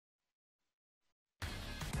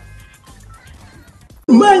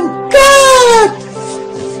My God!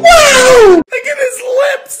 Wow! Look at his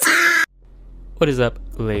lips! What is up,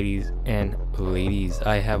 ladies and ladies?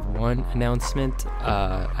 I have one announcement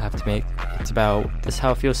I have to make. It's about this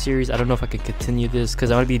How It Feels series. I don't know if I could continue this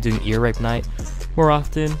because I want to be doing ear rape night more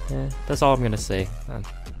often. That's all I'm gonna say.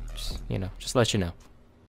 Just let you know.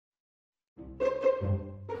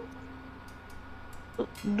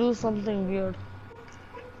 Do something weird.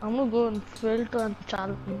 I'm gonna go and filter and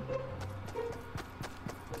challenge.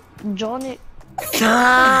 Jojnny.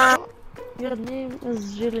 Your name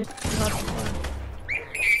is really not fun.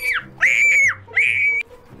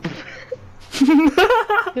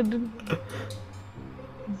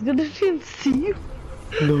 Didn't see you.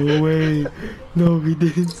 No way. No, he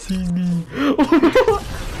didn't see me.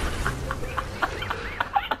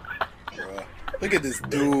 Look at this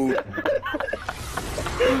dude.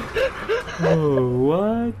 Oh,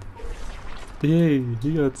 what? Dang,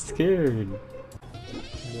 he got scared.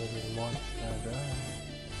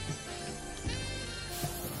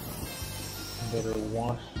 Better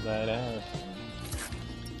wash that ass.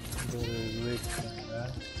 Better lick that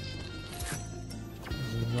ass.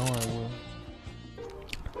 You know I will.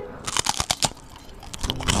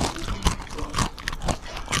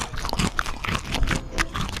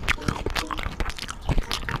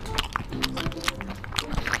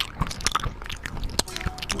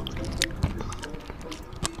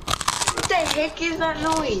 What the heck is that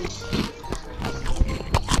noise?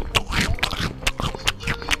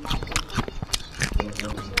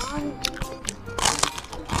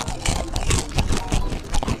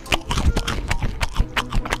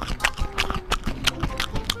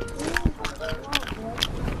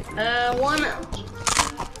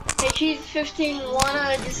 Hey, Cheese 15,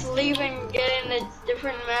 wanna just leave and get in a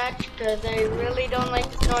different match? Cause I really don't like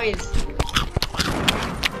this noise.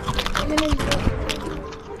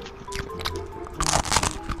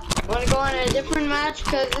 Wanna go in a different match?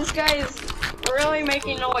 Cause this guy is really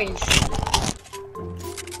making noise.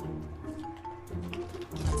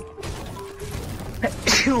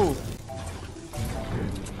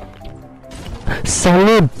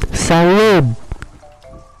 Salud!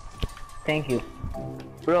 Thank you.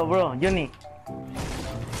 Bro, Jojnny.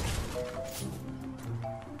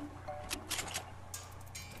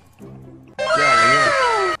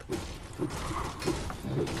 Yeah.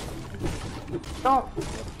 No,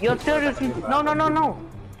 you're seriously. No. No,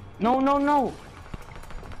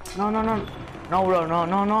 bro, no.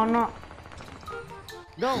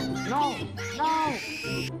 No.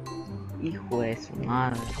 Hijo de su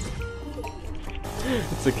madre.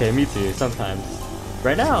 It's okay, me too, sometimes.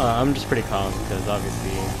 Right now, I'm just pretty calm, because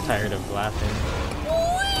obviously I'm tired of laughing.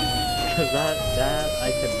 Because that,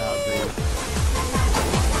 I could not breathe.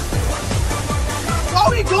 Why are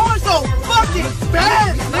we going so fucking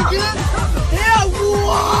fast, nigga? Yeah,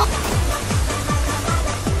 what?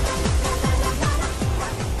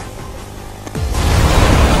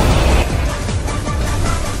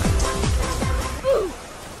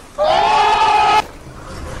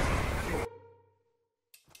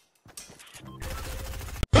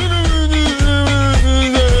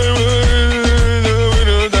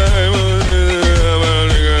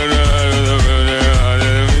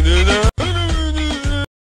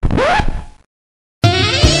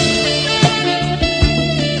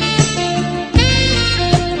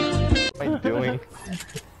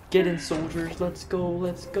 Get in, soldiers, let's go.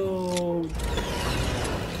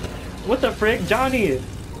 What the frick? Jojnny!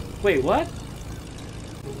 Wait, what?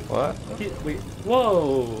 What? Wait,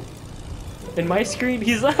 whoa! In my screen,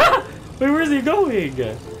 he's wait, where's he going?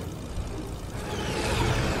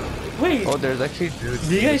 Wait! Oh, there's actually dudes.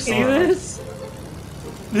 Do you guys see this?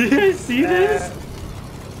 Do you guys see this?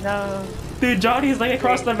 No. Dude, Jojnny's like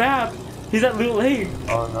across the map! He's at Loot Lake!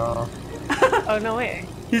 Oh no. Oh no way.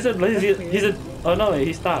 He's at, oh no wait,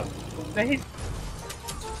 he stopped.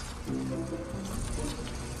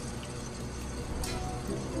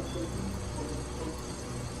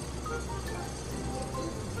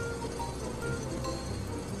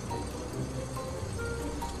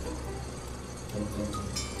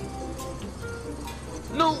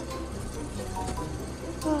 No!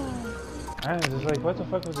 I was just like, what the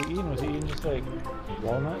fuck was he eating? Was he eating just like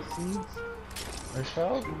walnut seeds? Or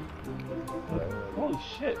shells? Holy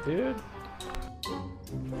shit, dude.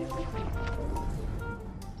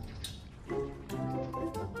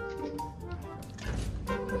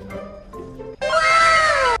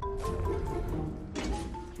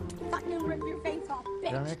 Fucking rip your face off, Do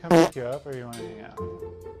you want me bitch. to come pick you up or you want to hang out?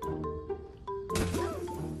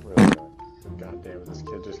 Really good. God damn it, this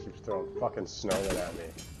kid just keeps throwing fucking snowmen at me.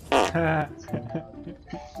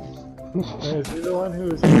 Is he the one who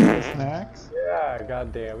was eating the snacks? Yeah. Yeah,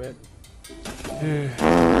 god damn it. Dude.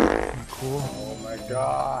 Cool. Oh my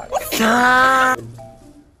god.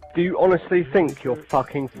 Do you honestly think you're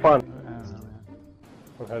fucking fun?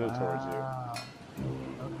 We're headed towards you.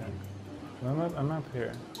 Okay. I'm up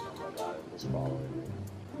here. Oh my god, he's following me.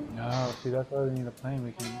 No, see that's why we need a plane.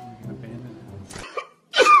 We can abandon him.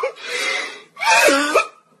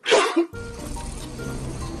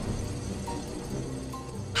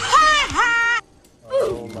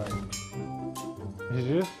 Oh my. Did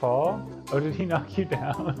you just fall? Oh, did he knock you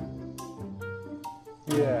down?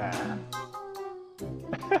 Yeah.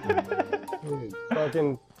 Dude,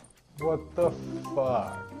 fucking. What the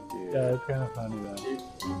fuck, dude? Yeah, it's kind of funny though.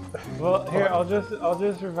 Well, here I'll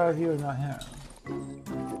just revive you and not him.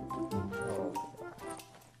 Oh.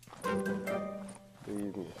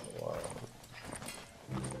 Leave me alone.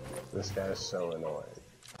 This guy is so annoying.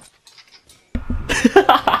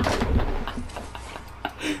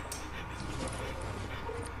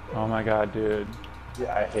 Oh my god, dude.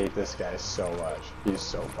 Yeah, I hate this guy so much. He's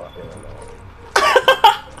so fucking annoying.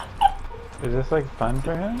 Is this like fun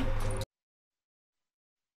for him?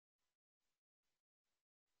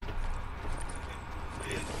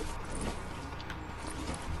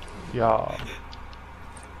 Y'all.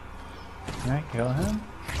 Can I kill him?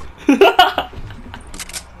 I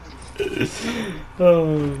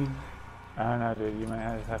don't know, dude. You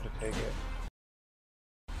might just have to take it.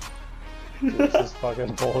 This is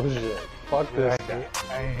fucking bullshit. Fuck this guy.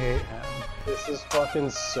 I hate him. This is fucking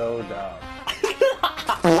so dumb.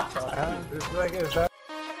 It's like, is that